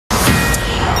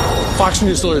Fox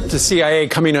News alert the CIA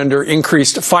coming under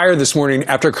increased fire this morning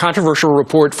after a controversial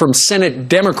report from Senate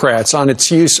Democrats on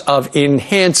its use of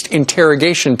enhanced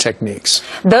interrogation techniques.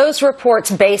 Those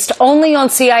reports, based only on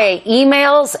CIA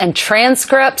emails and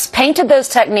transcripts, painted those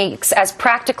techniques as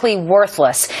practically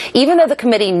worthless, even though the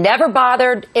committee never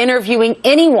bothered interviewing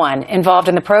anyone involved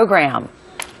in the program.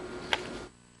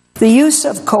 The use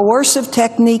of coercive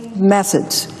technique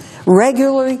methods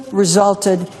regularly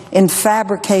resulted in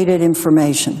fabricated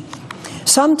information.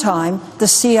 Sometimes the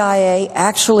CIA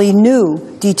actually knew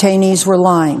detainees were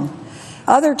lying.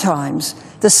 Other times,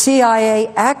 the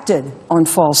CIA acted on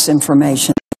false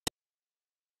information,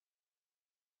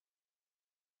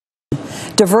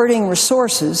 diverting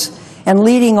resources and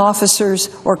leading officers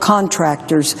or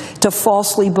contractors to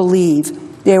falsely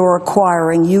believe they were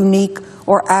acquiring unique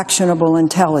or actionable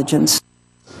intelligence.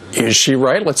 Is she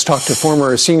right? Let's talk to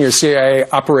former senior CIA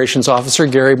operations officer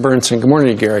Gary Berntsen. Good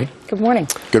morning, Gary. Good morning.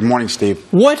 Good morning, Steve.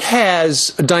 What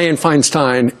has Dianne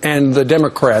Feinstein and the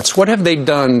Democrats, what have they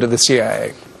done to the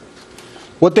CIA?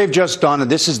 What they've just done,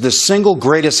 and this is the single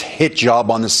greatest hit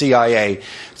job on the CIA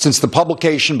since the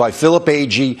publication by Philip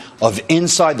Agee of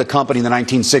Inside the Company in the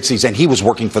 1960s, and he was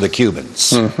working for the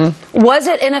Cubans. Was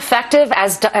it ineffective,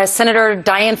 as Senator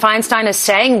Dianne Feinstein is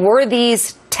saying? Were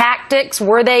these tactics,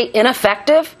 were they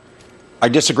ineffective? I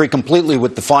disagree completely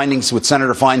with the findings with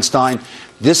Senator Feinstein.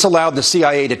 This allowed the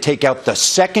CIA to take out the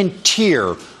second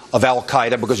tier of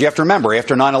al-Qaeda, because you have to remember,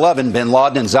 after 9/11, bin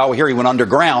Laden and Zawahiri went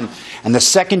underground, and the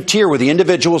second tier were the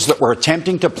individuals that were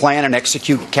attempting to plan and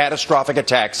execute catastrophic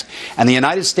attacks, and the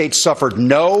United States suffered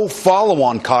no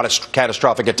follow-on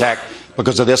catastrophic attack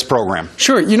because of this program.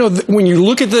 Sure. You know, when you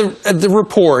look at the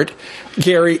report,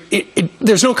 Gary,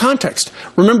 there's no context.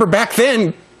 Remember, back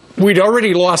then, we'd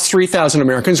already lost 3,000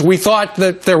 Americans. We thought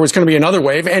that there was going to be another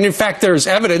wave. And in fact, there's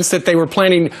evidence that they were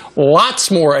planning lots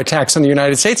more attacks on the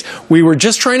United States. We were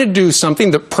just trying to do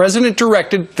something. The president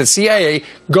directed the CIA,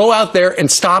 go out there and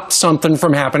stop something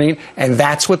from happening. And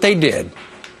that's what they did.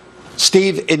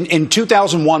 Steve, in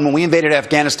 2001, when we invaded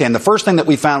Afghanistan, the first thing that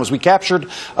we found was we captured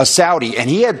a Saudi, and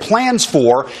he had plans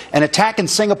for an attack in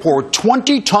Singapore with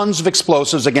 20 tons of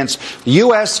explosives against the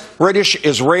U.S., British,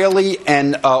 Israeli,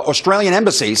 and Australian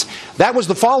embassies. That was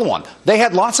the follow-on. They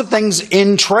had lots of things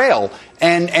in trail,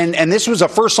 and this was a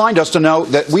first sign to us to know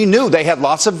that we knew they had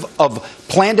lots of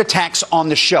planned attacks on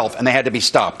the shelf, and they had to be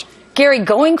stopped. Gary,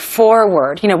 going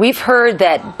forward, we've heard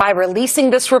that by releasing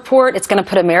this report, it's going to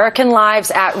put American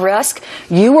lives at risk.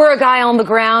 You were a guy on the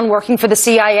ground working for the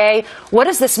CIA. What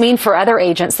does this mean for other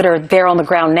agents that are there on the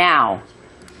ground now?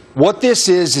 What this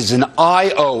is an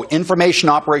IO, Information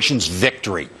Operations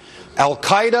Victory.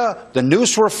 Al-Qaeda, the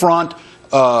Nusra Front,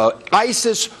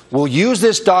 ISIS will use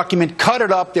this document, cut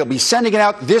it up, they'll be sending it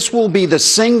out. This will be the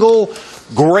single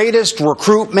greatest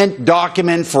recruitment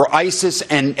document for ISIS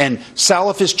and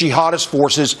Salafist jihadist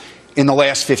forces in the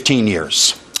last 15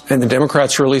 years. And the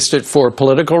Democrats released it for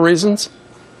political reasons?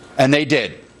 And they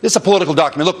did. This is a political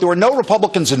document. Look, there were no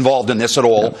Republicans involved in this at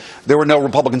all. There were no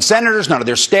Republican senators, none of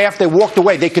their staff. They walked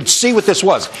away. They could see what this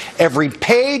was. Every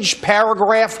page,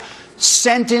 paragraph,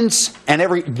 sentence, and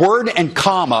every word and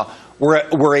comma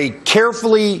were a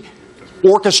carefully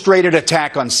orchestrated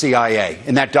attack on CIA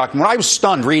in that document. I was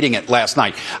stunned reading it last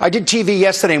night. I did TV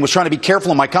yesterday and was trying to be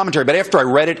careful in my commentary, but after I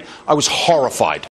read it, I was horrified.